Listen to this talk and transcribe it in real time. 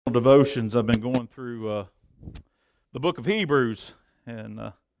Devotions. I've been going through the book of Hebrews, and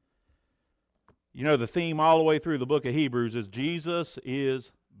the theme all the way through the book of Hebrews is Jesus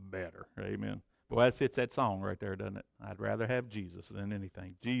is better. Amen. Well, that fits that song right there, doesn't it? I'd rather have Jesus than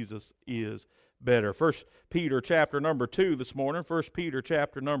anything. Jesus is better. 1 Peter chapter number 2 this morning. 1 Peter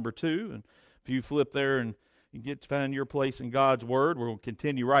chapter number 2, and if you flip there and you get to find your place in God's Word. We're going to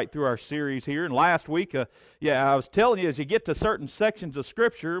continue right through our series here. And last week, I was telling you, as you get to certain sections of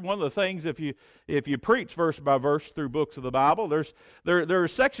Scripture, one of the things, if you preach verse by verse through books of the Bible, there are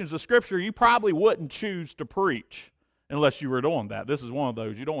sections of Scripture you probably wouldn't choose to preach unless you were doing that. This is one of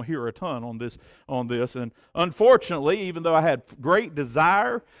those. You don't hear a ton on this. And unfortunately, even though I had great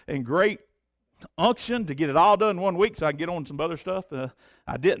desire and great unction to get it all done in 1 week so I can get on some other stuff,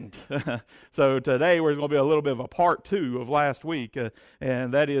 I didn't. So today we're going to be a little bit of a part 2 of last week,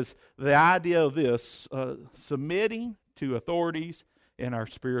 and that is the idea of this, submitting to authorities in our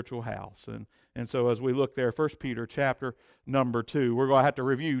spiritual house. And so as we look there, 1 Peter chapter number 2, we're going to have to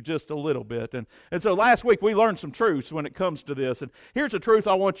review just a little bit. And so last week we learned some truths when it comes to this. And here's the truth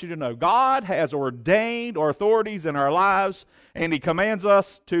I want you to know. God has ordained authorities in our lives, and He commands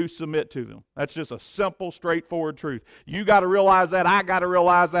us to submit to them. That's just a simple, straightforward truth. You got to realize that. I got to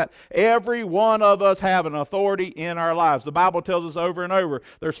realize that. Every one of us have an authority in our lives. The Bible tells us over and over,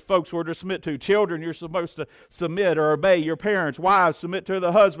 there's folks we're to submit to. Children, you're supposed to submit or obey your parents. Wives, submit to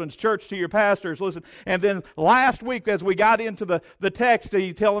the husbands. Church, to your pastors. Listen. And then last week, as we got into the text,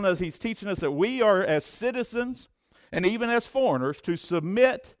 he's teaching us that we are, as citizens and even as foreigners, to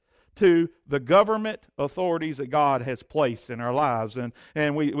submit to the government authorities that God has placed in our lives.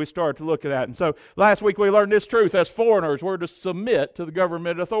 And we started to look at that. And so last week we learned this truth. As foreigners, we're to submit to the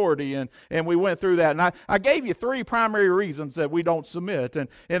government authority. And we went through that. And I gave you 3 primary reasons that we don't submit. And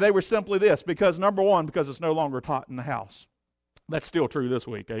they were simply this. Because number one, because it's no longer taught in the house. That's still true this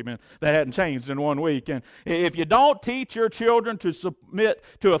week, amen. That hadn't changed in 1 week. And if you don't teach your children to submit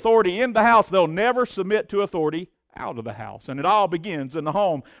to authority in the house, they'll never submit to authority out of the house. And it all begins in the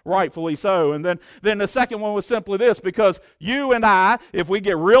home, rightfully so. And then the second one was simply this, because you and I, if we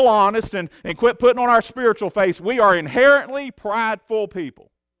get real honest and quit putting on our spiritual face, we are inherently prideful people.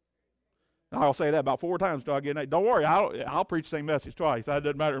 I'll say that about 4 times until I get it. Don't worry, I'll preach the same message twice. That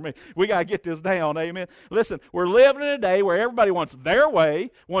doesn't matter to me. We got to get this down, amen. Listen, we're living in a day where everybody wants their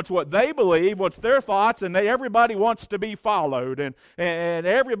way, wants what they believe, wants their thoughts, and everybody wants to be followed. And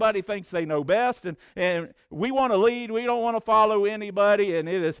everybody thinks they know best. And we want to lead. We don't want to follow anybody. And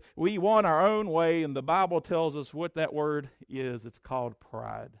we want our own way. And the Bible tells us what that word is. It's called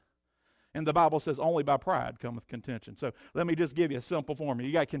pride. And the Bible says only by pride cometh contention. So let me just give you a simple formula.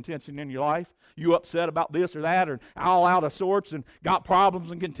 You got contention in your life. You upset about this or that or all out of sorts and got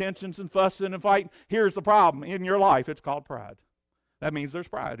problems and contentions and fussing and fighting. Here's the problem in your life. It's called pride. That means there's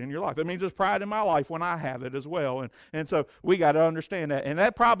pride in your life. It means there's pride in my life when I have it as well. And so we got to understand that. And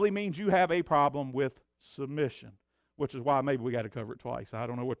that probably means you have a problem with submission, which is why maybe we got to cover it twice. I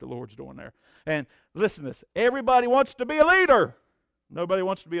don't know what the Lord's doing there. And listen to this. Everybody wants to be a leader. Nobody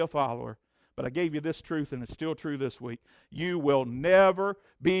wants to be a follower. But I gave you this truth, and it's still true this week. You will never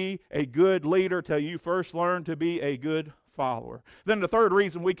be a good leader till you first learn to be a good follower. Then the third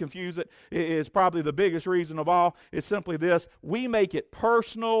reason we confuse it is probably the biggest reason of all. It's simply this. We make it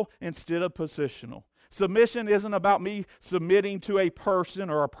personal instead of positional. Submission isn't about me submitting to a person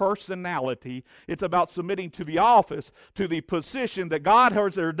or a personality. It's about submitting to the office, to the position that God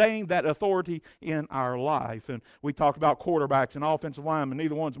has ordained that authority in our life. And we talked about quarterbacks and offensive linemen.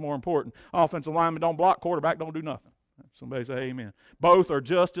 Neither one's more important. Offensive linemen don't block, quarterback don't do nothing. Somebody say amen. Both are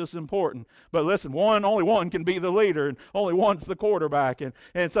just as important. But listen, only one can be the leader, and only one's the quarterback.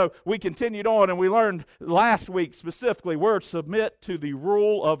 And so we continued on, and we learned last week specifically we're to submit to the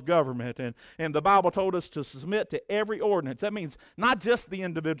rule of government. And the Bible told us to submit to every ordinance. That means not just the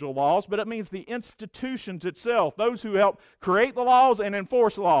individual laws, but it means the institutions itself, those who help create the laws and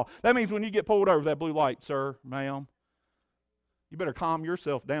enforce the law. That means when you get pulled over that blue light, sir, ma'am, you better calm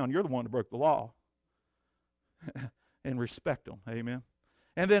yourself down. You're the one that broke the law. And respect them. Amen.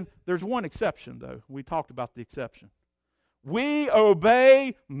 And then there's one exception, though. We talked about the exception. We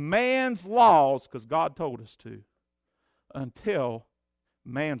obey man's laws because God told us to until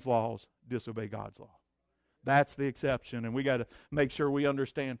man's laws disobey God's law. That's the exception, and we got to make sure we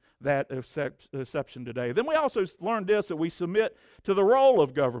understand that exception today. Then we also learned this, that we submit to the role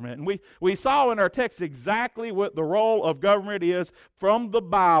of government. And we saw in our text exactly what the role of government is from the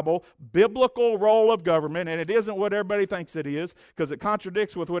Bible, biblical role of government, and it isn't what everybody thinks it is, because it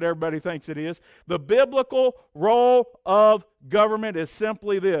contradicts with what everybody thinks it is. The biblical role of government is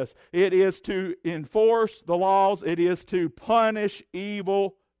simply this. It is to enforce the laws. It is to punish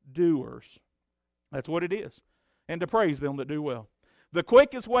evil doers. That's what it is. And to praise them that do well. The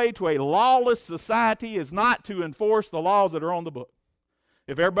quickest way to a lawless society is not to enforce the laws that are on the book.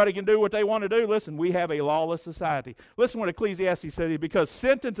 If everybody can do what they want to do, listen, we have a lawless society. Listen what Ecclesiastes says, because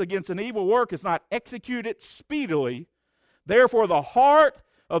sentence against an evil work is not executed speedily. Therefore the heart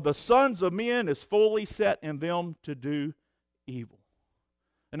of the sons of men is fully set in them to do evil.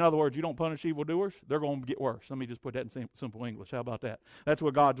 In other words, you don't punish evildoers, they're going to get worse. Let me just put that in simple English. How about that? That's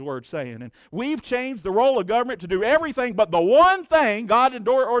what God's Word's saying. And we've changed the role of government to do everything but the one thing God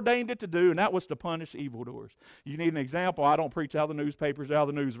ordained it to do, and that was to punish evildoers. You need an example. I don't preach out of the newspapers, out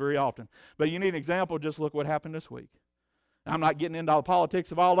of the news very often. But you need an example. Just look what happened this week. I'm not getting into the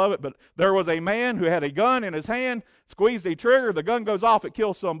politics of all of it, but there was a man who had a gun in his hand, squeezed a trigger, the gun goes off, it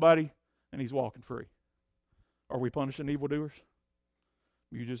kills somebody, and he's walking free. Are we punishing evildoers?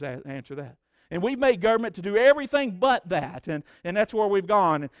 You just answer that. And we've made government to do everything but that, and that's where we've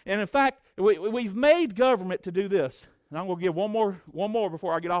gone. And in fact, we've made government to do this. And I'm going to give one more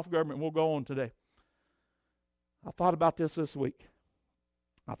before I get off government, and we'll go on today. I thought about this week.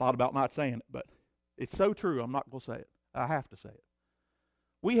 I thought about not saying it, but it's so true, I'm not going to say it. I have to say it.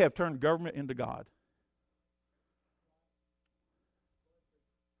 We have turned government into God.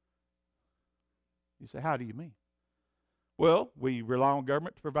 You say, how do you mean? Well, we rely on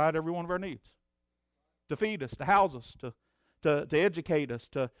government to provide every one of our needs. To feed us, to house us, to educate us,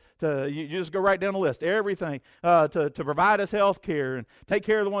 you just go right down the list. Everything. To provide us health care and take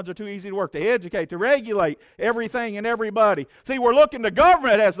care of the ones that are too easy to work. To educate, to regulate everything and everybody. See, we're looking to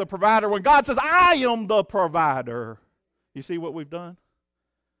government as the provider when God says, I am the provider. You see what we've done?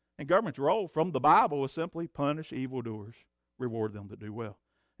 And government's role from the Bible is simply punish evildoers, reward them that do well.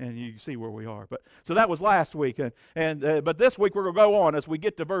 And you see where we are. So that was last week. But this week we're going to go on as we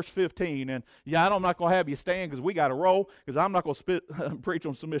get to verse 15. And I'm not going to have you stand because we got to roll, because I'm not going to preach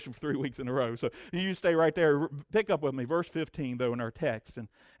on submission for 3 weeks in a row. So you stay right there. Pick up with me. Verse 15, though, in our text. And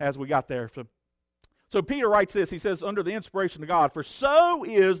as we got there. So Peter writes this. He says, under the inspiration of God, for so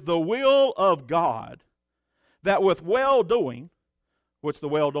is the will of God, that with well-doing, what's the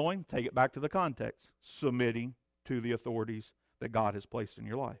well-doing? Take it back to the context. Submitting to the authorities that God has placed in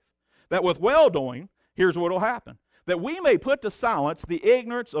your life. That with well-doing, here's what will happen. That we may put to silence the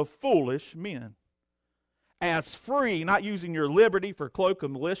ignorance of foolish men. As free, not using your liberty for cloak of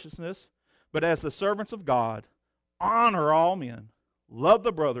maliciousness, but as the servants of God, honor all men, love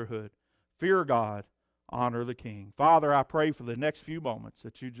the brotherhood, fear God, honor the king. Father, I pray for the next few moments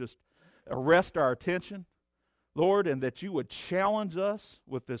that you just arrest our attention, Lord, and that you would challenge us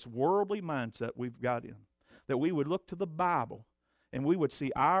with this worldly mindset we've got in. That we would look to the Bible and we would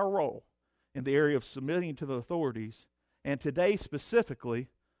see our role in the area of submitting to the authorities, and today specifically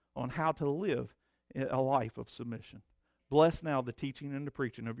on how to live a life of submission. Bless now the teaching and the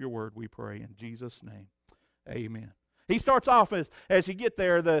preaching of your word, we pray in Jesus' name. Amen. He starts off as you get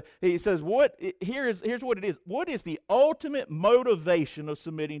there, he says, here's what it is. What is the ultimate motivation of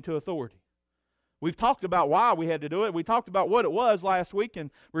submitting to authority? We've talked about why we had to do it. We talked about what it was last week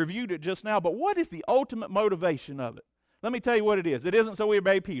and reviewed it just now. But what is the ultimate motivation of it? Let me tell you what it is. It isn't so we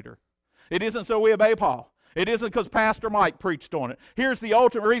obey Peter. It isn't so we obey Paul. It isn't because Pastor Mike preached on it. Here's the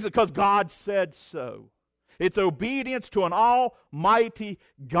ultimate reason, because God said so. It's obedience to an almighty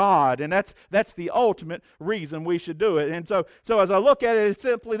God. And that's the ultimate reason we should do it. And so as I look at it, it's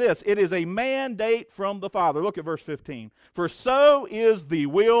simply this. It is a mandate from the Father. Look at verse 15. For so is the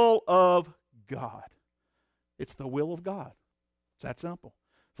will of God. It's the will of God. It's that simple.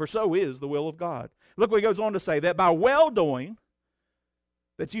 For so is the will of God. Look what he goes on to say, that by well-doing,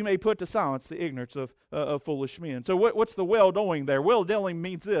 that you may put to silence the ignorance of foolish men. So what's the well-doing there? Well-doing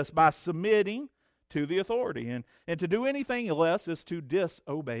means this, by submitting to the authority. And to do anything less is to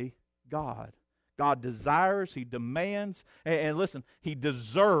disobey God. God desires, he demands, and listen, he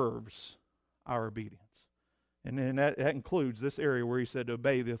deserves our obedience. And that includes this area where he said to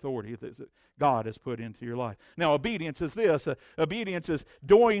obey the authority that God has put into your life. Now, obedience is this. Obedience is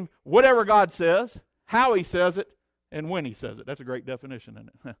doing whatever God says, how he says it, and when he says it. That's a great definition,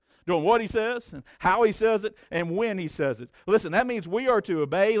 isn't it? Doing what he says, and how he says it, and when he says it. Listen, that means we are to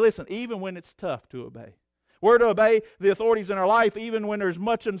obey, even when it's tough to obey. We're to obey the authorities in our life even when there's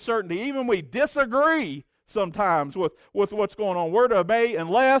much uncertainty. Even we disagree sometimes with what's going on. We're to obey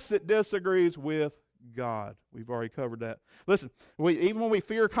unless it disagrees with God. We've already covered that. Listen, even when we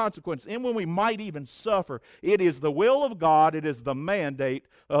fear consequence, and when we might even suffer, it is the will of God, it is the mandate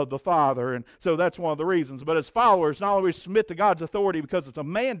of the Father, and so that's one of the reasons. But as followers, not only submit to God's authority because it's a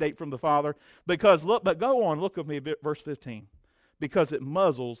mandate from the Father, but go on, look with me at verse 15. Because it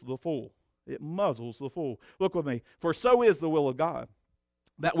muzzles the fool. It muzzles the fool. Look with me. For so is the will of God,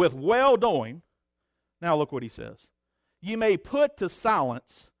 that with well-doing, now look what he says, you may put to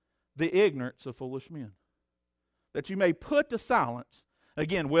silence the ignorance of foolish men. That you may put to silence.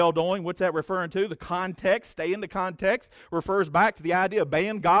 Again, well-doing, what's that referring to? The context, stay in the context, refers back to the idea of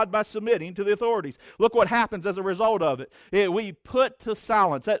obeying God by submitting to the authorities. Look what happens as a result of it. We put to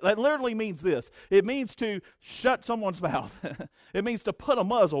silence. That literally means this. It means to shut someone's mouth. It means to put a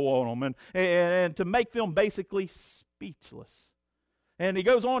muzzle on them and to make them basically speechless. And he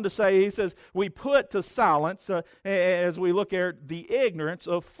goes on to say, he says, we put to silence, as we look at the ignorance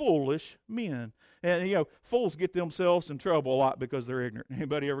of foolish men. And, you know, fools get themselves in trouble a lot because they're ignorant.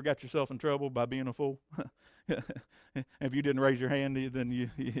 Anybody ever got yourself in trouble by being a fool? If you didn't raise your hand, then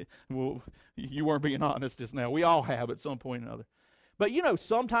you weren't being honest just now. We all have at some point or another. But, you know,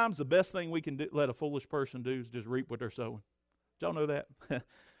 sometimes the best thing we can do, let a foolish person do is just reap what they're sowing. Did y'all know that?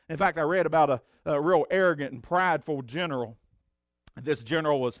 In fact, I read about a real arrogant and prideful general. This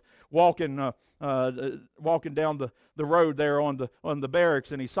general was walking down the road there on the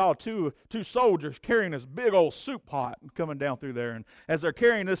barracks, and he saw two soldiers carrying this big old soup pot coming down through there. And as they're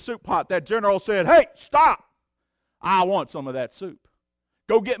carrying this soup pot, that general said, "Hey, stop! I want some of that soup.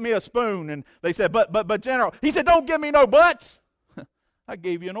 Go get me a spoon." And they said, "But General," he said, "Don't give me no buts. I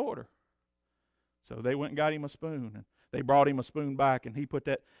gave you an order." So they went and got him a spoon, and they brought him a spoon back, and he put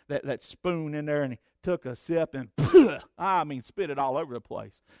that spoon in there, and he took a sip and spit it all over the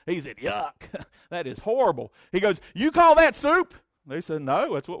place. He said, "Yuck, that is horrible." He goes, "You call that soup?" They said,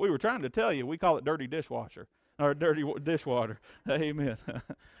 "No, that's what we were trying to tell you. We call it dirty dishwasher, or dirty dishwater." Amen.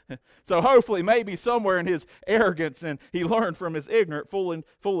 So hopefully maybe somewhere in his arrogance and he learned from his ignorant,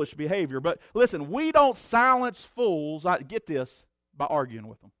 foolish behavior. But listen, we don't silence fools, get this, by arguing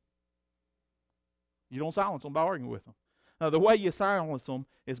with them. You don't silence them by arguing with them. The way you silence them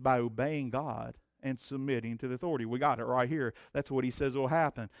is by obeying God and submitting to the authority. We got it right here. That's what he says will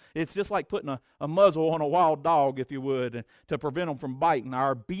happen. It's just like putting a muzzle on a wild dog, if you would, to prevent them from biting.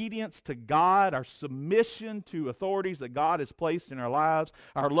 Our obedience to God, our submission to authorities that God has placed in our lives,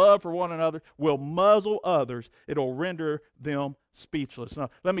 our love for one another will muzzle others. It'll render them speechless. Now,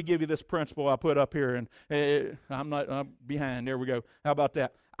 let me give you this principle I put up here, and I'm behind. There we go. How about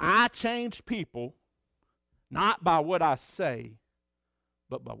that? I change people not by what I say,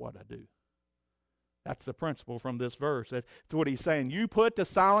 but by what I do. That's the principle from this verse. That's what he's saying. You put to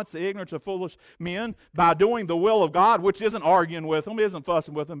silence the ignorance of foolish men by doing the will of God, which isn't arguing with them, isn't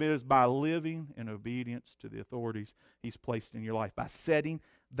fussing with them. It is by living in obedience to the authorities he's placed in your life, by setting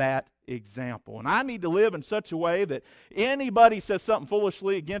that example. And I need to live in such a way that anybody says something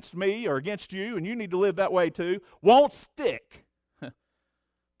foolishly against me or against you, and you need to live that way too, won't stick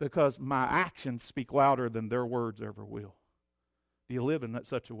because my actions speak louder than their words ever will. Do you live in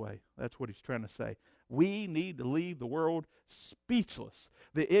such a way? That's what he's trying to say. We need to leave the world speechless,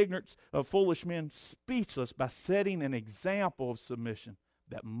 the ignorance of foolish men speechless, by setting an example of submission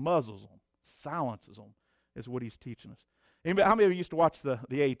that muzzles them, silences them, is what he's teaching us. Anybody, how many of you used to watch the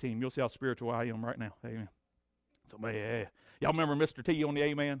A-Team? You'll see how spiritual I am right now. Amen. Somebody, yeah. Y'all remember Mr. T on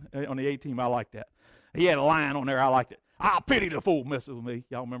the A-Team? I like that. He had a line on there. I liked it. "I'll pity the fool messes with me."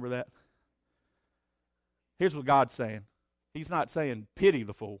 Y'all remember that? Here's what God's saying. He's not saying pity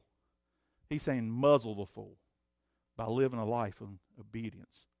the fool. He's saying muzzle the fool by living a life of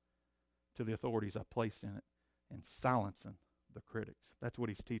obedience to the authorities I placed in it and silencing the critics. That's what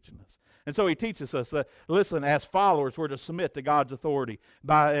he's teaching us. And so he teaches us that, listen, as followers, we're to submit to God's authority.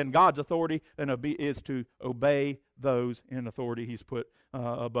 And God's authority is to obey those in authority he's put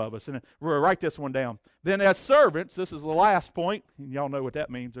above us. And we'll write this one down. Then as servants, this is the last point. Y'all know what that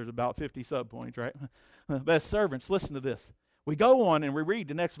means. There's about 50 subpoints, right? But as servants, listen to this. We go on and we read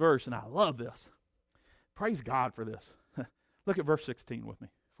the next verse, and I love this. Praise God for this. Look at verse 16 with me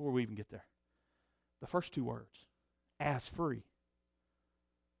before we even get there. The first two words, as free.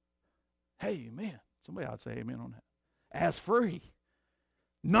 Amen. Somebody ought to say amen on that. As free.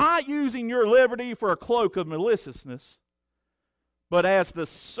 Not using your liberty for a cloak of maliciousness, but as the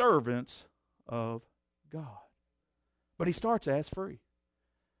servants of God. But he starts as free.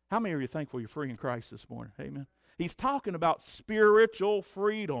 How many are you thankful you're free in Christ this morning? Amen. He's talking about spiritual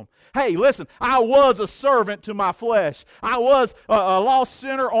freedom. Hey, listen, I was a servant to my flesh. I was a lost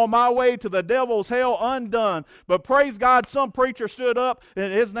sinner on my way to the devil's hell undone. But praise God, some preacher stood up,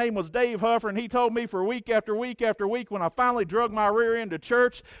 and his name was Dave Huffer, and he told me for week after week after week when I finally drug my rear end to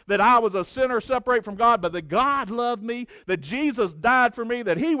church that I was a sinner separated from God, but that God loved me, that Jesus died for me,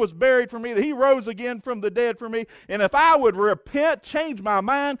 that he was buried for me, that he rose again from the dead for me. And if I would repent, change my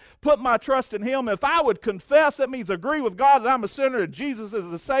mind, put my trust in him, if I would confess, that means agree with God that I'm a sinner, that Jesus is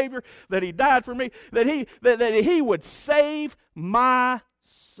the Savior, that he died for me, that he would save my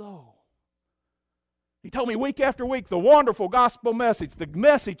soul. He told me week after week the wonderful gospel message, the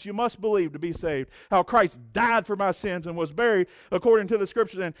message you must believe to be saved, how Christ died for my sins and was buried according to the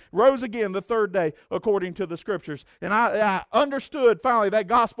Scriptures and rose again the third day according to the Scriptures. And I understood finally that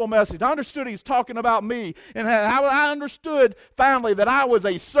gospel message. I understood he's talking about me. And I understood finally that I was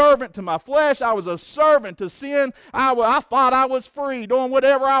a servant to my flesh. I was a servant to sin. I thought I was free, doing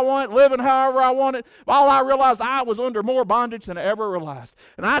whatever I want, living however I wanted. All I realized, I was under more bondage than I ever realized.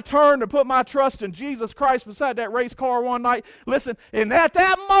 And I turned to put my trust in Jesus Christ beside that race car one night. Listen, and at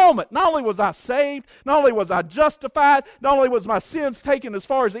that moment, not only was I saved, not only was I justified, not only was my sins taken as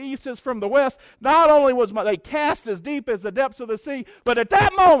far as the east is from the west, not only was they cast as deep as the depths of the sea, but at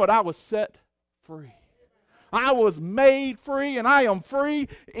that moment I was set free. I was made free, and I am free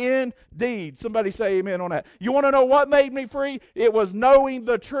indeed. Somebody say amen on that. You want to know what made me free? It was knowing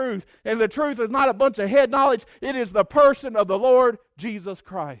the truth. And the truth is not a bunch of head knowledge. It is the person of the Lord Jesus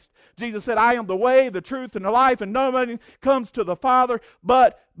Christ. Jesus said, I am the way, the truth, and the life, and nobody comes to the Father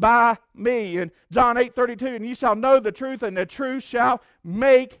but by me. And John 8:32, and you shall know the truth, and the truth shall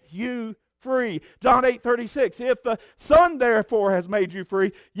make you free. John 8:36, if the Son therefore has made you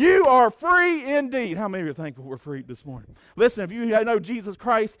free, you are free indeed. How many of you are thankful we're free this morning? Listen, if you know Jesus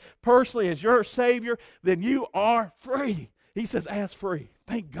Christ personally as your Savior, then you are free. He says, as free.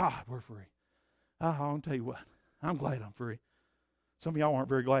 Thank God we're free. I'll tell you what, I'm glad I'm free. Some of y'all aren't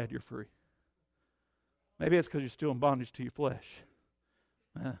very glad you're free. Maybe it's because you're still in bondage to your flesh.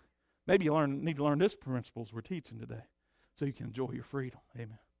 Maybe you need to learn this principles we're teaching today so you can enjoy your freedom.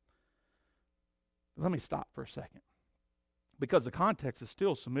 Amen. Let me stop for a second, because the context is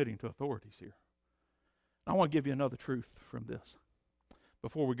still submitting to authorities here. I want to give you another truth from this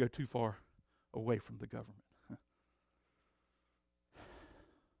before we go too far away from the government.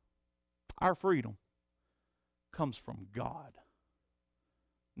 Our freedom comes from God,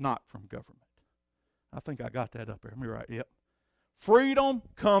 not from government. I think I got that up there. Let me write, yep. Freedom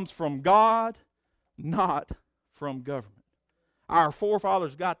comes from God, not from government. Our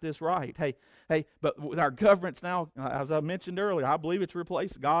forefathers got this right. Hey, but with our governments now, as I mentioned earlier, I believe it's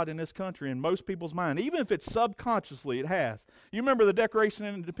replaced God in this country in most people's mind. Even if it's subconsciously, it has. You remember the Declaration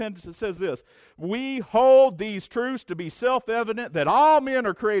of Independence that says this: we hold these truths to be self-evident that all men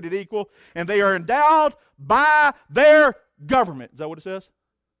are created equal and they are endowed by their government. Is that what it says?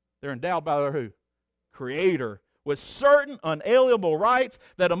 They're endowed by their who? Creator, with certain unalienable rights,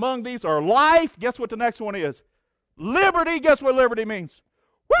 that among these are life. Guess what the next one is? Liberty. Guess what liberty means?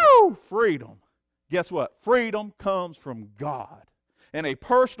 Woo! Freedom. Guess what? Freedom comes from God and a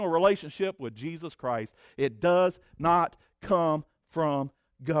personal relationship with Jesus Christ. It does not come from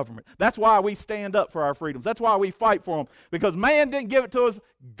government. That's why we stand up for our freedoms. That's why we fight for them. Because man didn't give it to us.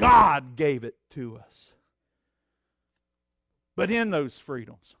 God gave it to us. But in those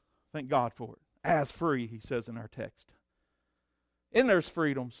freedoms, thank God for it. As free, he says in our text. In those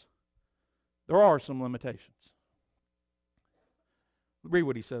freedoms, there are some limitations. Read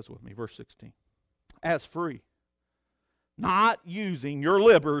what he says with me, verse 16. As free, not using your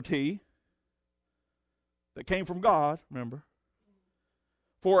liberty that came from God, remember,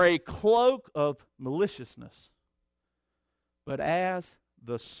 for a cloak of maliciousness, but as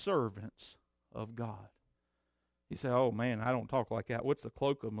the servants of God. You say, oh man, I don't talk like that. What's the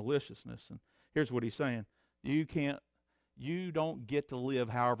cloak of maliciousness? And here's what he's saying. You don't get to live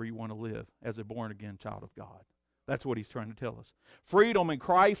however you want to live as a born-again child of God. That's what he's trying to tell us. Freedom in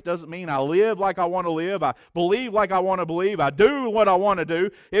Christ doesn't mean I live like I want to live. I believe like I want to believe. I do what I want to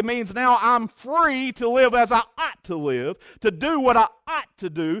do. It means now I'm free to live as I ought to live, to do what I ought to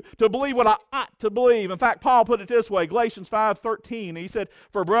do, to believe what I ought to believe. In fact, Paul put it this way, Galatians 5:13. He said,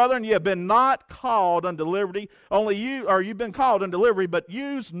 for brethren, ye have been not called unto liberty, you've been called unto liberty, but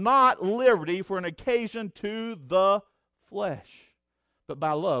use not liberty for an occasion to the flesh, but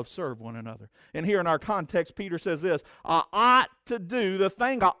by love serve one another. And here in our context, Peter says this: I ought to do, the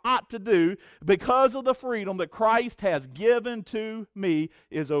thing I ought to do because of the freedom that Christ has given to me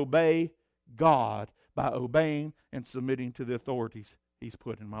is obey God by obeying and submitting to the authorities he's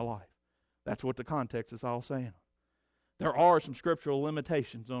put in my life. That's what the context is all saying. There are some scriptural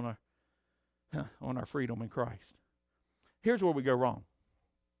limitations on our freedom in Christ. Here's where we go wrong.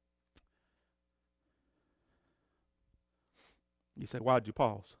 You say, why'd you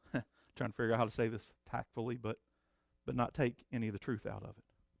pause? Trying to figure out how to say this tactfully, but not take any of the truth out of it.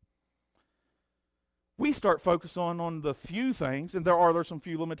 We start focusing on the few things, and are there some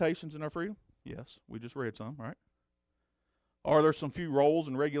few limitations in our freedom? Yes, we just read some, right? Are there some few rules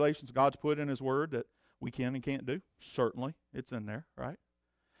and regulations God's put in His Word that we can and can't do? Certainly, it's in there, right?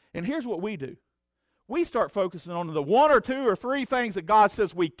 And here's what we do. we start focusing on the 1 or 2 or 3 things that God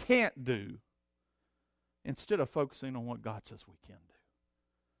says we can't do instead of focusing on what God says we can do.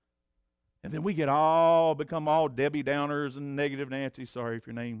 And then we become all Debbie Downers and negative Nancy. Sorry if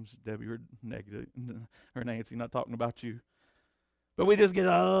your name's Debbie or negative or Nancy, not talking about you. But we just get,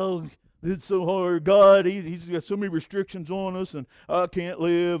 oh, it's so hard. God, he's got so many restrictions on us, and I can't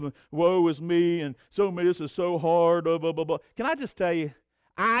live, and woe is me, and this is so hard, blah, blah, blah, blah. Can I just tell you,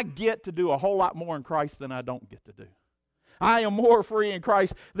 I get to do a whole lot more in Christ than I don't get to do. I am more free in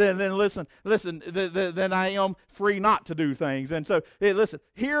Christ than I am free not to do things. And so, listen,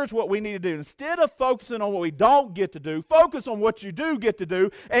 here's what we need to do. Instead of focusing on what we don't get to do, focus on what you do get to do,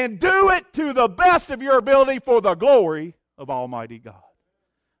 and do it to the best of your ability for the glory of Almighty God.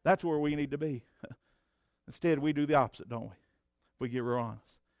 That's where we need to be. Instead, we do the opposite, don't we? If we get real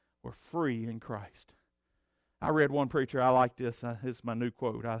honest. We're free in Christ. I read one preacher, I like this. This is my new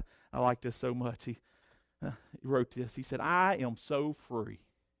quote. I like this so much. He wrote this. He said, I am so free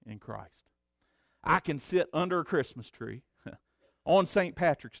in Christ. I can sit under a Christmas tree on St.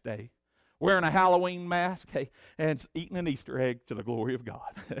 Patrick's Day, wearing a Halloween mask, and eating an Easter egg to the glory of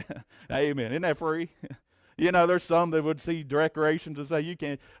God. Amen. Isn't that free? You know, there's some that would see decorations and say, you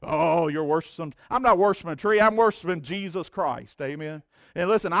can't, you're worshiping. I'm not worshiping a tree. I'm worshiping Jesus Christ. Amen. And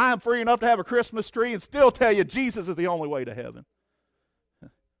listen, I am free enough to have a Christmas tree and still tell you Jesus is the only way to heaven.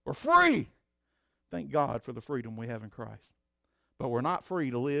 We're free. Thank God for the freedom we have in Christ. But we're not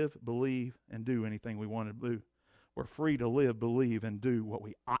free to live, believe, and do anything we want to do. We're free to live, believe, and do what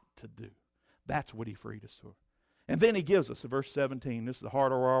we ought to do. That's what he freed us for. And then he gives us, in verse 17, this is the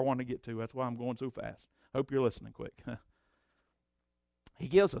heart of where I want to get to. That's why I'm going so fast. Hope you're listening quick. He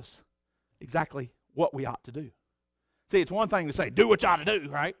gives us exactly what we ought to do. See, it's one thing to say, do what you ought to do,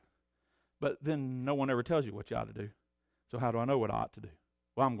 right? But then no one ever tells you what you ought to do. So how do I know what I ought to do?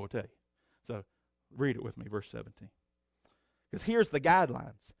 Well, I'm going to tell you. So read it with me, verse 17. Because here's the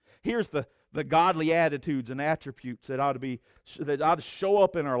guidelines. Here's the godly attitudes and attributes that ought to show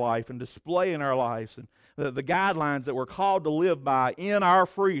up in our life and display in our lives, and the guidelines that we're called to live by in our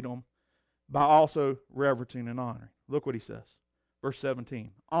freedom, by also reverencing and honoring. Look what he says. Verse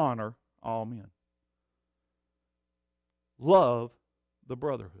 17. Honor all men. Love the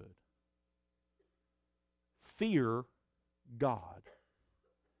brotherhood. Fear God.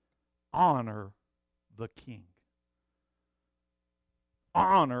 Honor the king.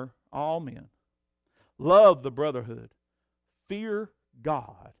 Honor all men. Love the brotherhood. Fear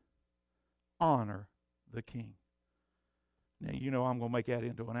God. Honor the king. Now, you know I'm going to make that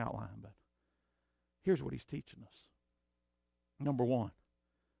into an outline, but here's what he's teaching us. Number one,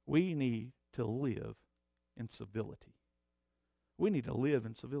 we need to live in civility. We need to live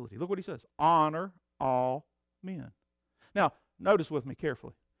in civility. Look what he says. Honor all men. Now, notice with me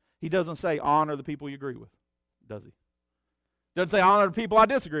carefully. He doesn't say honor the people you agree with, does he? Doesn't say honor the people I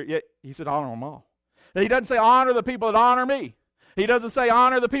disagree with. Yet he said honor them all. He doesn't say honor the people that honor me. He doesn't say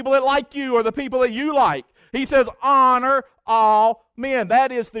honor the people that like you or the people that you like. He says honor all men.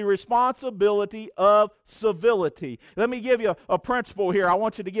 That is the responsibility of civility. Let me give you a principle here I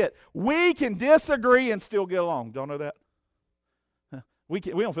want you to get. We can disagree and still get along. Don't know that? We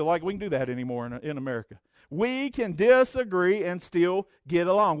don't feel like we can do that anymore in America. We can disagree and still get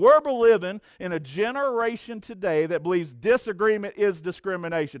along. We're living in a generation today that believes disagreement is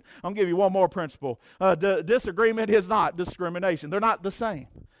discrimination. I'm going to give you one more principle. Disagreement is not discrimination. They're not the same.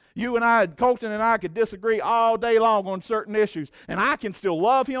 You and I, Colton and I, could disagree all day long on certain issues, and I can still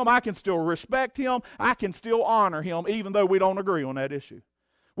love him, I can still respect him, I can still honor him, even though we don't agree on that issue.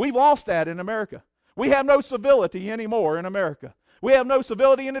 We've lost that in America. We have no civility anymore in America. We have no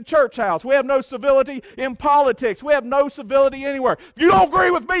civility in the church house. We have no civility in politics. We have no civility anywhere. If you don't agree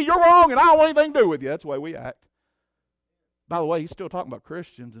with me, you're wrong, and I don't want anything to do with you. That's the way we act. By the way, he's still talking about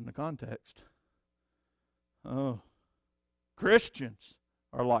Christians in the context. Oh, Christians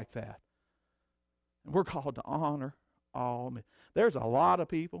are like that. And we're called to honor all men. There's a lot of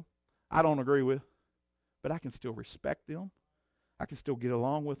people I don't agree with, but I can still respect them. I can still get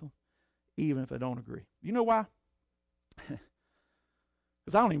along with them, even if I don't agree. You know why?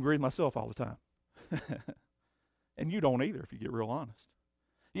 Because I don't even agree with myself all the time. And you don't either if you get real honest.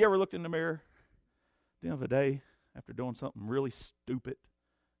 You ever looked in the mirror at the end of the day after doing something really stupid?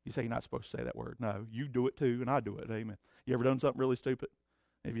 You say you're not supposed to say that word. No, you do it too, and I do it. Amen. You ever done something really stupid?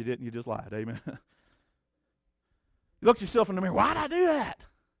 If you didn't, you just lied. Amen. You look at yourself in the mirror. Why did I do that?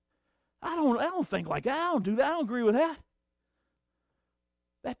 I don't think like that. I don't do that. I don't agree with that.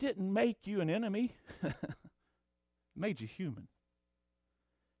 That didn't make you an enemy. It made you human.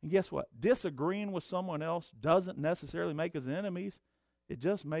 And guess what? Disagreeing with someone else doesn't necessarily make us enemies. It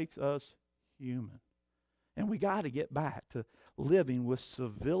just makes us human. And we got to get back to living with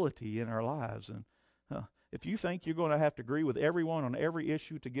civility in our lives. And if you think you're going to have to agree with everyone on every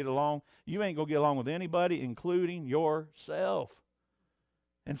issue to get along, you ain't going to get along with anybody, including yourself.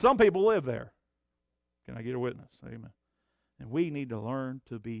 And some people live there. Can I get a witness? Amen. And we need to learn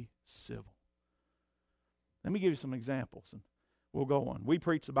to be civil. Let me give you some examples, and we'll go on. We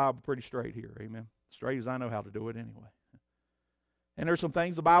preach the Bible pretty straight here, amen? Straight as I know how to do it anyway. And there's some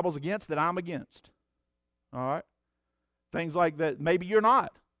things the Bible's against that I'm against. All right? Things like that maybe you're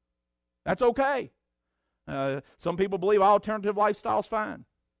not. That's okay. Some people believe alternative lifestyle's fine.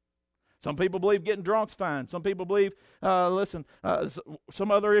 Some people believe getting drunk's fine. Some people believe, some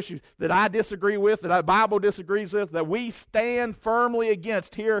other issues that I disagree with, that the Bible disagrees with, that we stand firmly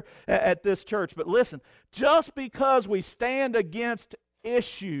against here at this church. But listen, just because we stand against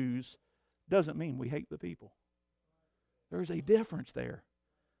issues doesn't mean we hate the people. There's a difference there.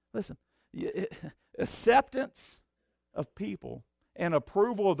 Listen, acceptance of people and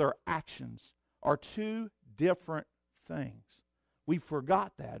approval of their actions are two different things. We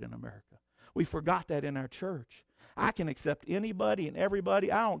forgot that in America. We forgot that in our church. I can accept anybody and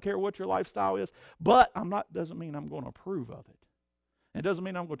everybody. I don't care what your lifestyle is, but doesn't mean I'm going to approve of it. It doesn't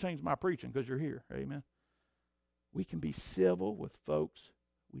mean I'm going to change my preaching because you're here. Amen. We can be civil with folks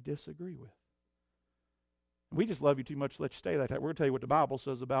we disagree with. We just love you too much to let you stay like that. We're going to tell you what the Bible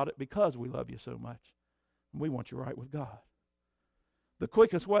says about it because we love you so much. And we want you right with God. The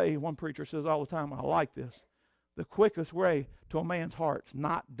quickest way, one preacher says all the time, I like this, the quickest way to a man's heart is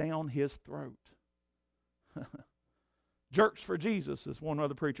not down his throat. Jerks for Jesus, as one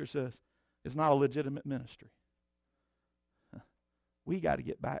other preacher says, is not a legitimate ministry. We got to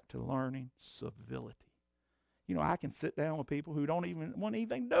get back to learning civility. You know, I can sit down with people who don't even want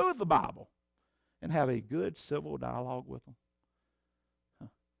anything to do with the Bible and have a good civil dialogue with them.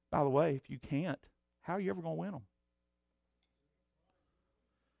 By the way, if you can't, how are you ever going to win them?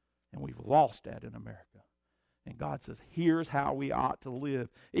 And we've lost that in America. And God says, here's how we ought to live.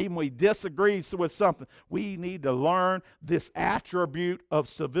 Even when we disagree with something, we need to learn this attribute of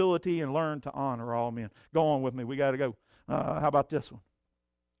civility and learn to honor all men. Go on with me. We got to go. How about this one?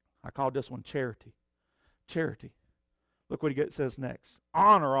 I call this one charity. Charity. Look what it says next.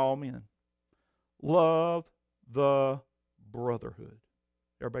 Honor all men. Love the brotherhood.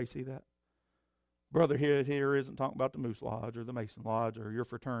 Everybody see that? Brother here isn't talking about the Moose Lodge or the Mason Lodge or your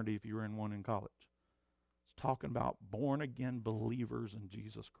fraternity if you were in one in college. It's talking about born-again believers in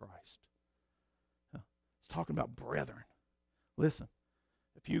Jesus Christ. It's talking about brethren. Listen,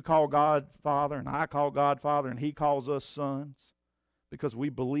 if you call God Father and I call God Father and He calls us sons because we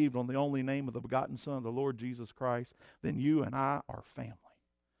believed on the only name of the begotten Son, the Lord Jesus Christ, then you and I are family.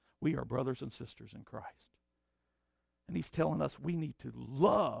 We are brothers and sisters in Christ. And He's telling us we need to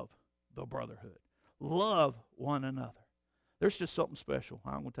love the brotherhood. Love one another. There's just something special,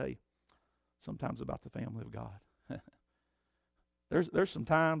 I'm going to tell you, sometimes about the family of God. There's some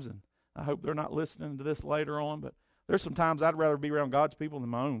times, and I hope they're not listening to this later on, but there's some times I'd rather be around God's people than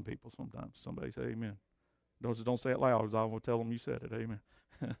my own people sometimes. Somebody say amen. Don't say it loud, because I will tell them you said it. Amen.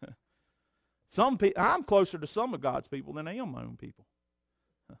 I'm closer to some of God's people than I am my own people.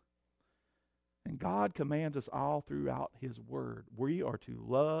 And God commands us all throughout His Word. We are to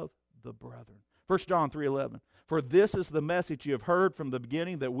love the brethren. 1 John 3:11. For this is the message you have heard from the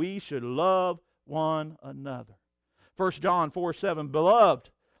beginning, that we should love one another. 1 John 4:7. Beloved,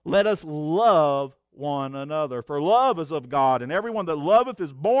 let us love one another. For love is of God, and everyone that loveth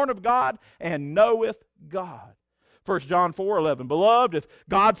is born of God and knoweth God. 1 John 4:11. Beloved, if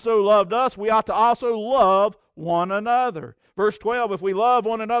God so loved us, we ought to also love one another. Verse 12, if we love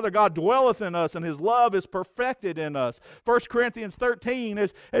one another, God dwelleth in us, and His love is perfected in us. 1 Corinthians 13,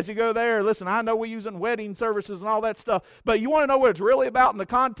 as you go there, listen, I know we use it in wedding services and all that stuff, but you want to know what it's really about in the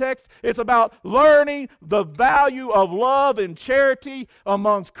context? It's about learning the value of love and charity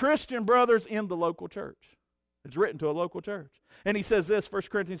amongst Christian brothers in the local church. It's written to a local church. And he says this, 1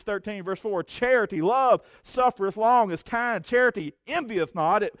 Corinthians 13, verse 4, charity, love, suffereth long, is kind. Charity envieth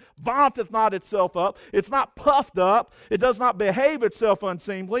not, it vaunteth not itself up, it's not puffed up, it does not behave itself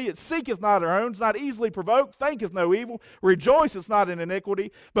unseemly, it seeketh not her own, is not easily provoked, thinketh no evil, rejoiceth not in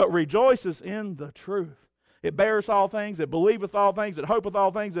iniquity, but rejoiceth in the truth. It beareth all things, it believeth all things, it hopeth all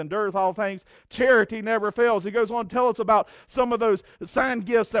things, it endureth all things. Charity never fails. He goes on to tell us about some of those sign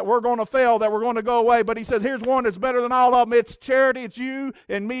gifts that we're going to fail, that we're going to go away. But he says, here's one that's better than all of them. It's charity. It's you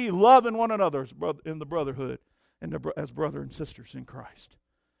and me loving one another in the brotherhood and as brother and sisters in Christ.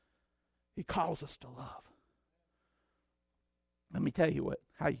 He calls us to love. Let me tell you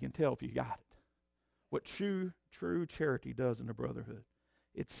how you can tell if you got it. What true charity does in the brotherhood.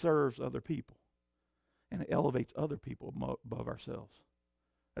 It serves other people. and it elevates other people above ourselves.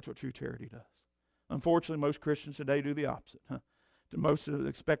 That's what true charity does. Unfortunately, most Christians today do the opposite. Most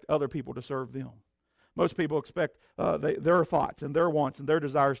expect other people to serve them. Most people expect their thoughts and their wants and their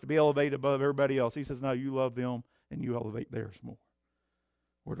desires to be elevated above everybody else. He says, no, you love them and you elevate theirs more.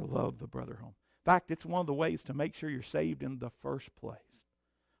 Or to love the brother home. In fact, it's one of the ways to make sure you're saved in the first place.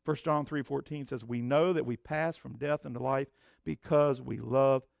 1 John 3:14 says, we know that we pass from death into life because we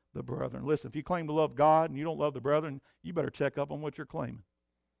love the brethren. Listen, if you claim to love God and you don't love the brethren, you better check up on what you're claiming.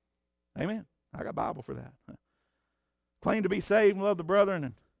 Amen. I got a Bible for that. Claim to be saved and love the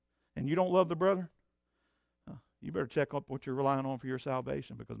brethren, and you don't love the brethren, you better check up what you're relying on for your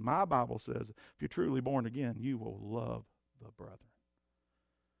salvation, because my Bible says if you're truly born again, you will love the brethren.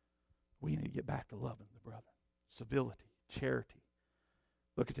 We need to get back to loving the brethren. Civility, charity.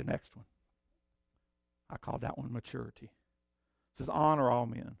 Look at the next one. I called that one maturity. It says, honor all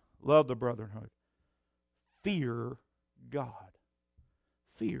men, love the brotherhood, fear God.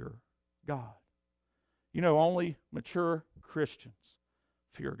 Fear God. You know, only mature Christians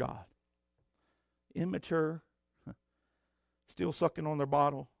fear God. Immature, still sucking on their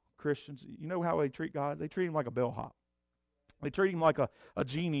bottle Christians, you know how they treat God? They treat him like a bellhop. They treat him like a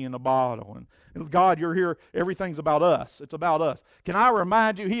genie in a bottle. And God, you're here, everything's about us. It's about us. Can I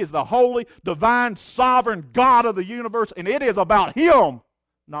remind you, he is the holy, divine, sovereign God of the universe, and it is about him,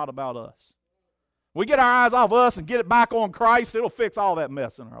 not about us. We get our eyes off us and get it back on Christ, it'll fix all that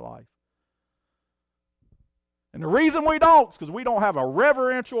mess in our life. And the reason we don't is because we don't have a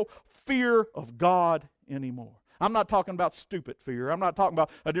reverential fear of God anymore. I'm not talking about stupid fear. I'm not talking about,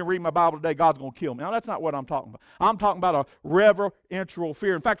 I didn't read my Bible today, God's going to kill me. Now, that's not what I'm talking about. I'm talking about a reverential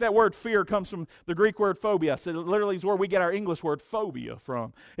fear. In fact, that word fear comes from the Greek word phobia. So it literally is where we get our English word phobia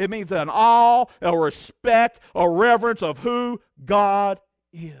from. It means an awe, a respect, a reverence of who God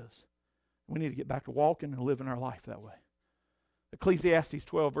is. We need to get back to walking and living our life that way. Ecclesiastes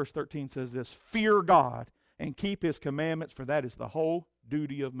 12 verse 13 says this, fear God and keep his commandments, for that is the whole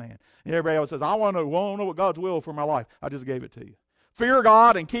duty of man. And everybody else says, I want to know what God's will for my life. I just gave it to you. Fear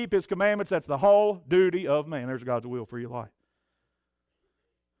God and keep his commandments, that's the whole duty of man. There's God's will for your life.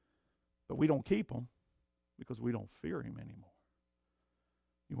 But we don't keep them because we don't fear him anymore.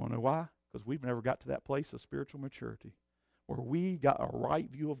 You want to know why? Because we've never got to that place of spiritual maturity where we got a right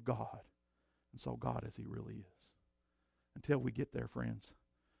view of God and saw God as he really is. Until we get there, friends,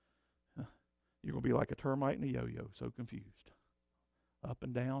 you're going to be like a termite in a yo-yo, so confused. Up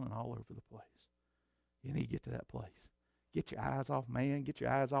and down and all over the place. You need to get to that place. Get your eyes off man, get your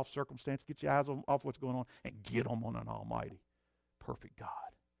eyes off circumstance, get your eyes off what's going on, and get them on an almighty, perfect God.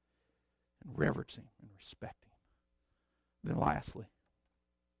 And reverence him and respect him. Then lastly,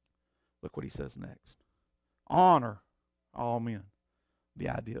 look what he says next. Honor all men, the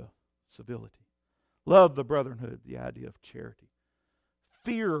idea of civility. Love the brotherhood, the idea of charity.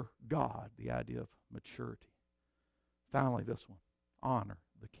 Fear God, the idea of maturity. Finally, this one. Honor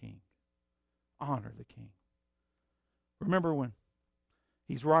the king. Honor the king. Remember when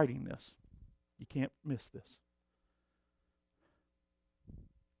he's writing this, you can't miss this.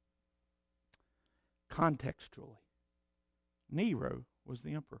 Contextually, Nero was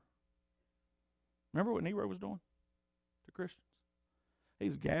the emperor. Remember what Nero was doing to Christians?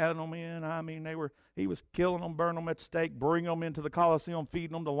 He's gathering them in. He was killing them, burning them at stake, bringing them into the Colosseum,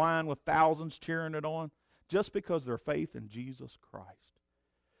 feeding them the lion with thousands cheering it on, just because of their faith in Jesus Christ.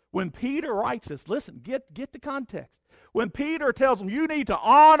 When Peter writes this, listen, get the context. When Peter tells them, you need to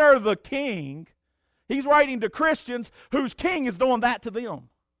honor the king, he's writing to Christians whose king is doing that to them.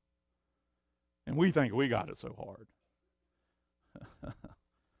 And we think we got it so hard.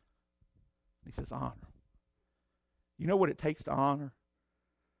 He says, honor. You know what it takes to honor?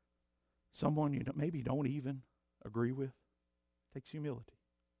 Someone you maybe don't even agree with. It takes humility.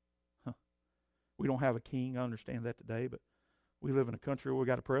 We don't have a king, I understand that today, but we live in a country where we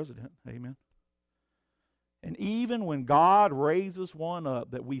got a president. Amen. And even when God raises one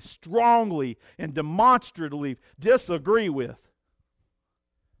up that we strongly and demonstratively disagree with,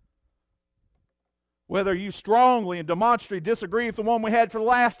 whether you strongly and demonstrably disagree with the one we had for the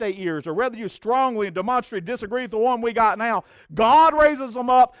last 8 years, or whether you strongly and demonstrably disagree with the one we got now, God raises them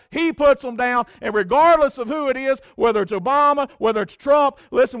up, he puts them down, and regardless of who it is, whether it's Obama, whether it's Trump,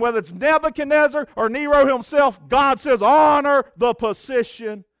 listen, whether it's Nebuchadnezzar or Nero himself, God says, honor the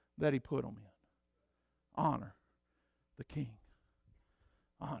position that he put them in. Honor the king.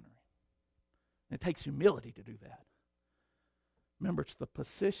 Honor him. And it takes humility to do that. Remember, it's the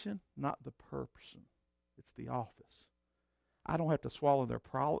position, not the person. It's the office. I don't have to swallow their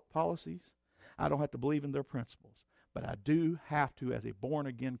policies. I don't have to believe in their principles. But I do have to, as a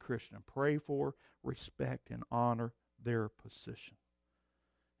born-again Christian, pray for, respect, and honor their position.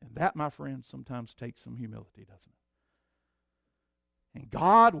 And that, my friends, sometimes takes some humility, doesn't it? And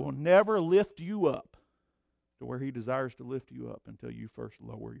God will never lift you up to where He desires to lift you up until you first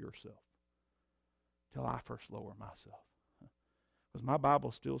lower yourself. Till I first lower myself. Because my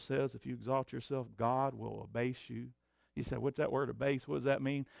Bible still says if you exalt yourself, God will abase you. You say, what's that word, abase? What does that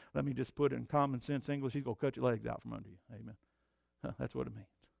mean? Let me just put it in common sense English. He's going to cut your legs out from under you. Amen. That's what it means.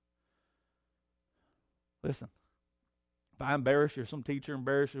 Listen, if I embarrass you or some teacher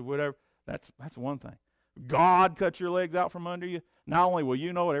embarrass you or whatever, that's one thing. God cuts your legs out from under you, not only will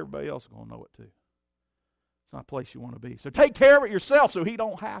you know it, everybody else is going to know it too. It's not a place you want to be. So take care of it yourself so He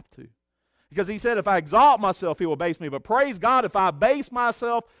don't have to. Because He said, if I exalt myself, He will abase me. But praise God, if I abase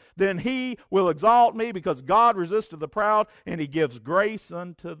myself, then He will exalt me, because God resisted the proud and He gives grace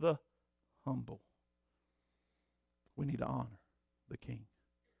unto the humble. We need to honor the King.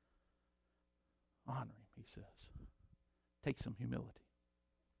 Honor Him, He says. Take some humility.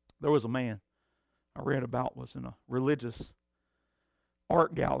 There was a man I read about, was in a religious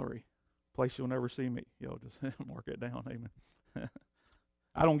art gallery. Place you'll never see me. Just mark it down, amen.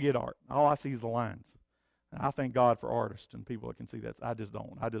 I don't get art. All I see is the lines. And I thank God for artists and people that can see that. I just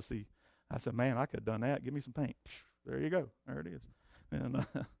don't. I just see, I said, man, I could have done that. Give me some paint. There you go. There it is. And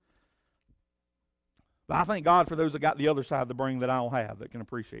but I thank God for those that got the other side of the brain that I don't have, that can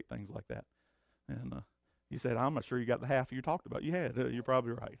appreciate things like that. And he said, I'm not sure you got the half you talked about. You had. You're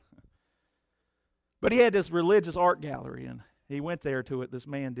probably right. But he had this religious art gallery, and he went there to it, this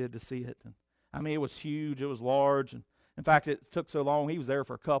man did, to see it. And I mean, it was huge. It was large. And in fact, it took so long, he was there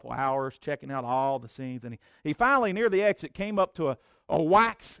for a couple hours checking out all the scenes. And he finally, near the exit, came up to a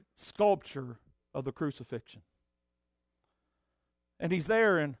wax sculpture of the crucifixion. And he's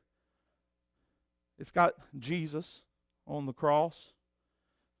there, and it's got Jesus on the cross.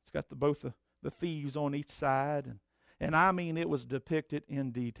 It's got both the thieves on each side. And I mean, it was depicted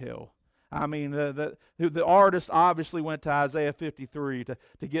in detail. I mean, the artist obviously went to Isaiah 53 to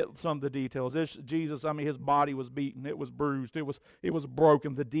get some of the details. Jesus, I mean, his body was beaten. It was bruised. It was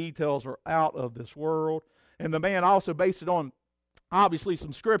broken. The details are out of this world. And the man also based it on, obviously,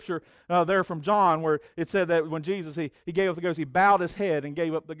 some scripture there from John, where it said that when Jesus, he gave up the ghost, he bowed his head and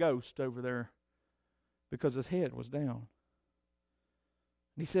gave up the ghost over there because his head was down.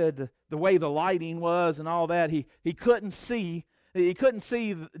 He said the way the lighting was and all that, he couldn't see. He couldn't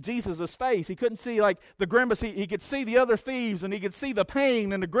see Jesus' face. He couldn't see like the grimace. He could see the other thieves, and he could see the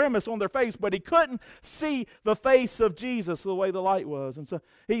pain and the grimace on their face, but he couldn't see the face of Jesus the way the light was. And so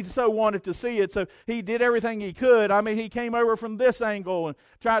he so wanted to see it, so he did everything he could. I mean, he came over from this angle and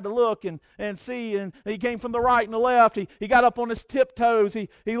tried to look and see, and he came from the right and the left. He got up on his tiptoes. He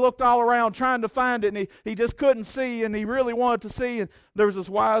looked all around trying to find it, and he just couldn't see, and he really wanted to see. And there was this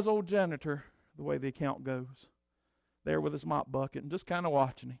wise old janitor, the way the account goes, there with his mop bucket and just kind of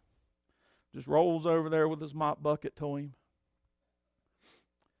watching him. Just rolls over there with his mop bucket to him.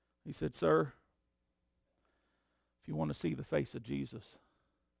 He said, sir, if you want to see the face of Jesus,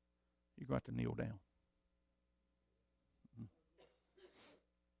 you're going to have to kneel down.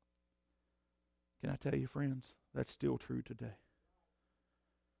 Can I tell you, friends, that's still true today.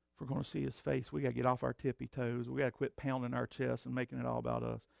 If we're going to see His face, we got to get off our tippy toes. We got to quit pounding our chest and making it all about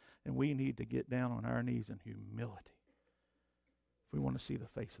us. And we need to get down on our knees in humility if we want to see the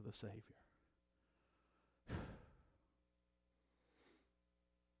face of the Savior.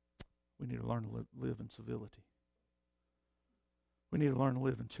 We need to learn to live in civility. We need to learn to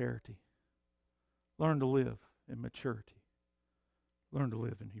live in charity. Learn to live in maturity. Learn to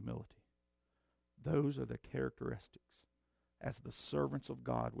live in humility. Those are the characteristics as the servants of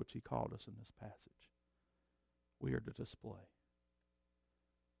God, which He called us in this passage, we are to display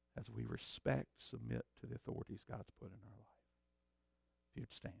as we respect, submit to the authorities God's put in our life. If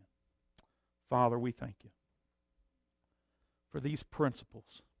you'd stand. Father, we thank You for these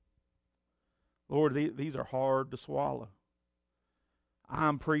principles. Lord, these are hard to swallow.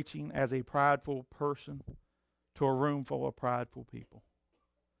 I'm preaching as a prideful person to a room full of prideful people.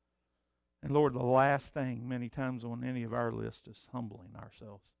 And Lord, the last thing many times on any of our list is humbling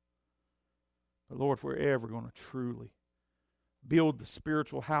ourselves. But Lord, if we're ever going to truly build the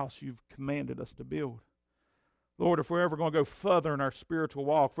spiritual house You've commanded us to build, Lord, if we're ever going to go further in our spiritual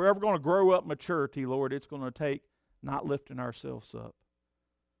walk, if we're ever going to grow up maturity, Lord, it's going to take not lifting ourselves up,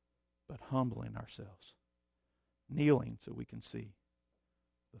 but humbling ourselves, kneeling so we can see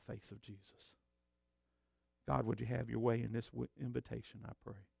the face of Jesus. God, would You have Your way in this invitation, I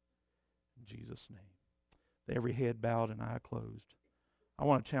pray. In Jesus' name. With every head bowed and eye closed, I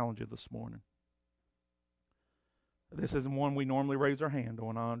want to challenge you this morning. This isn't one we normally raise our hand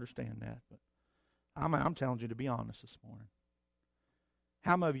on. I understand that. But I'm challenging you to be honest this morning.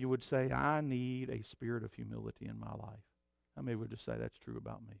 How many of you would say, I need a spirit of humility in my life? How many would just say that's true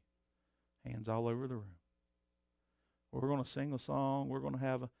about me? Hands all over the room. We're going to sing a song. We're going to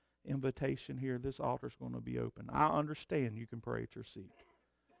have an invitation here. This altar's going to be open. I understand you can pray at your seat.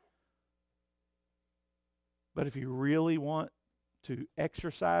 But if you really want to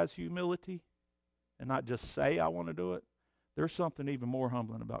exercise humility and not just say, I want to do it, there's something even more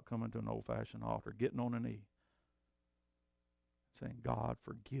humbling about coming to an old-fashioned altar, getting on a knee, saying, God,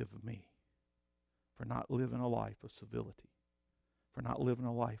 forgive me for not living a life of civility, for not living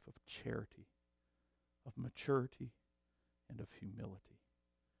a life of charity, of maturity, and of humility.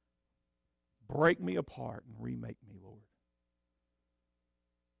 Break me apart and remake me, Lord.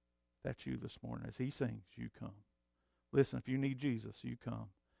 That's you this morning. As he sings, you come. Listen, if you need Jesus, you come.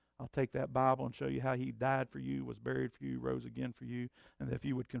 I'll take that Bible and show you how he died for you, was buried for you, rose again for you, and that if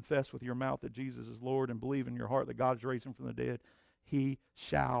you would confess with your mouth that Jesus is Lord and believe in your heart that God has raised him from the dead, he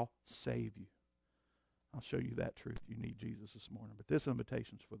shall save you. I'll show you that truth. You need Jesus this morning. But this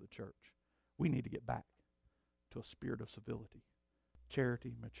invitation is for the church. We need to get back to a spirit of civility,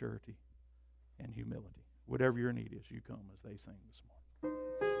 charity, maturity, and humility. Whatever your need is, you come as they sing this morning.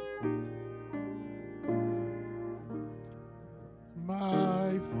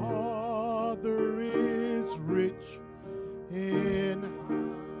 My Father is rich in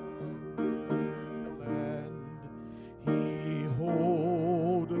land. He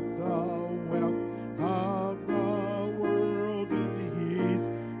holdeth the wealth of the world in his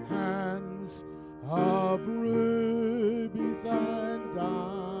hands, of rubies and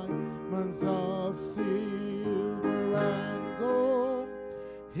diamonds, of silver and gold.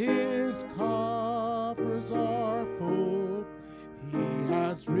 His coffers are full. He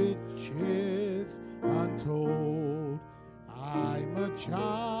has riches untold. I'm a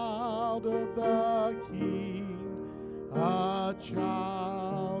child of the King, a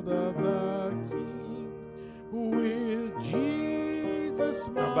child of the King. With Jesus,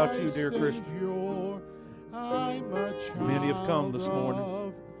 my How about you, dear Christian? Savior, I'm a child. Many have come this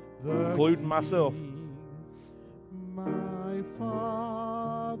morning, including myself. My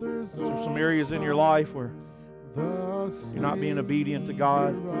Father's There's some areas in your life where you're not being obedient to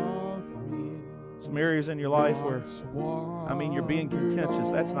God. Some areas in your life where, you're being contentious.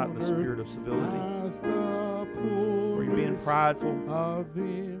 That's not the spirit of civility. Where you're being prideful,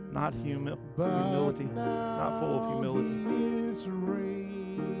 not humility, not full of humility.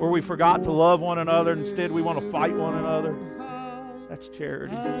 Where we forgot to love one another, instead we want to fight one another. That's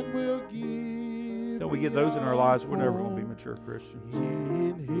charity. Until we get those in our lives, we're never going to be mature Christians.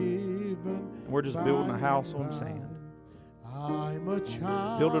 And we're just building a house on sand.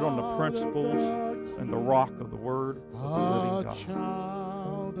 Build it on the principles and the rock of the Word of the living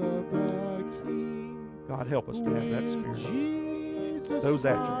God. God, help us to have that spirit, those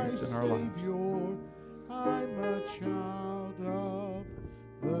attributes in our lives. I'm a child of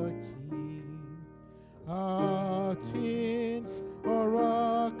the King. A tent or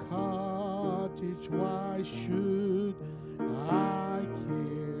a cottage, why should I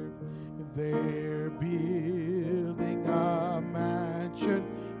care? They're building a mansion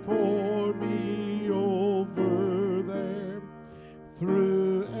for me over there.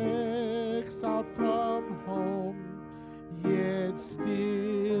 Through exile from home, yet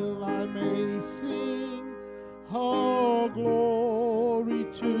still I may sing, oh, glory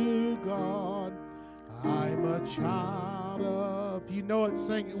to God. I'm a child of, you know it,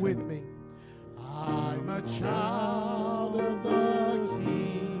 sing it with me. I'm a child of the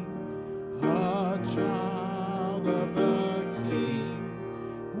King, a child of the King,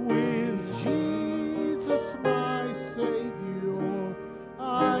 with Jesus my Savior.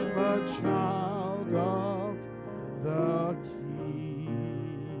 I'm a child of the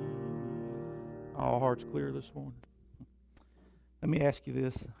King. All hearts clear this morning. Let me ask you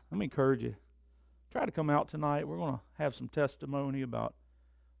this. Let me encourage you. Try to come out tonight. We're going to have some testimony about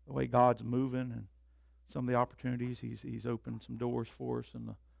the way God's moving and some of the opportunities He's opened some doors for us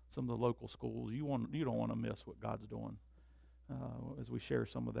in some of the local schools. You don't want to miss what God's doing as we share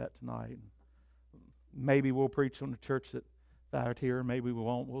some of that tonight. Maybe we'll preach on the church that here. Maybe we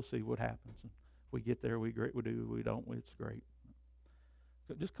won't. We'll see what happens. And if we get there, we do. If we don't, it's great.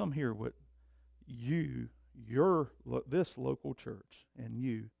 So just come hear what this local church and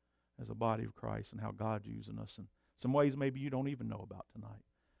you as a body of Christ and how God's using us in some ways maybe you don't even know about tonight.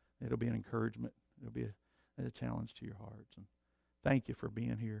 It'll be an encouragement. It'll be a challenge to your hearts. And thank you for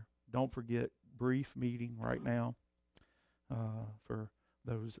being here. Don't forget, brief meeting right now for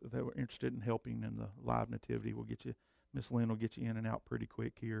those that were interested in helping in the live nativity. We'll get you, Miss Lynn will get you in and out pretty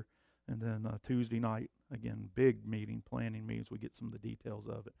quick here. And then Tuesday night, again, big meeting, planning meetings. We get some of the details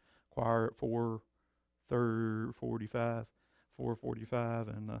of it. Choir at 4:45,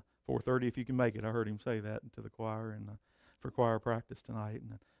 and 4:30 if you can make it. I heard him say that to the choir, and for choir practice tonight.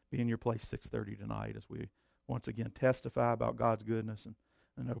 And be in your place 6:30 tonight as we once again testify about God's goodness and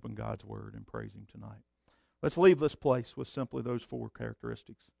open God's Word and praise Him tonight. Let's leave this place with simply those 4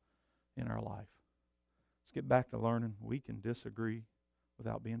 characteristics in our life. Let's get back to learning we can disagree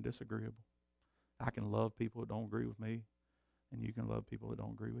without being disagreeable. I can love people that don't agree with me, and you can love people that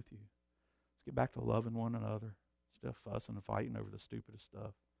don't agree with you. Let's get back to loving one another instead of fussing and fighting over the stupidest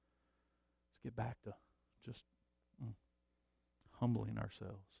stuff. Let's get back to just humbling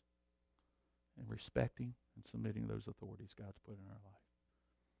ourselves and respecting and submitting those authorities God's put in our life.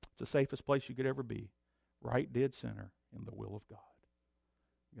 It's the safest place you could ever be, right dead center in the will of God.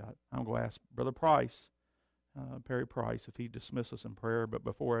 I'm going to ask Brother Price, Perry Price, if he'd dismiss us in prayer. But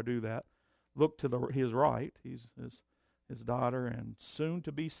before I do that, look to his right. His daughter and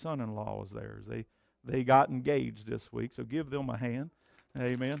soon-to-be son-in-law is there. They got engaged this week, so give them a hand.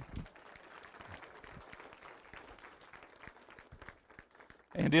 Amen.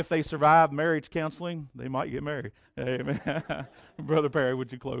 And if they survive marriage counseling, they might get married. Amen. Brother Perry, would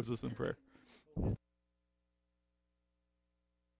you close us in prayer?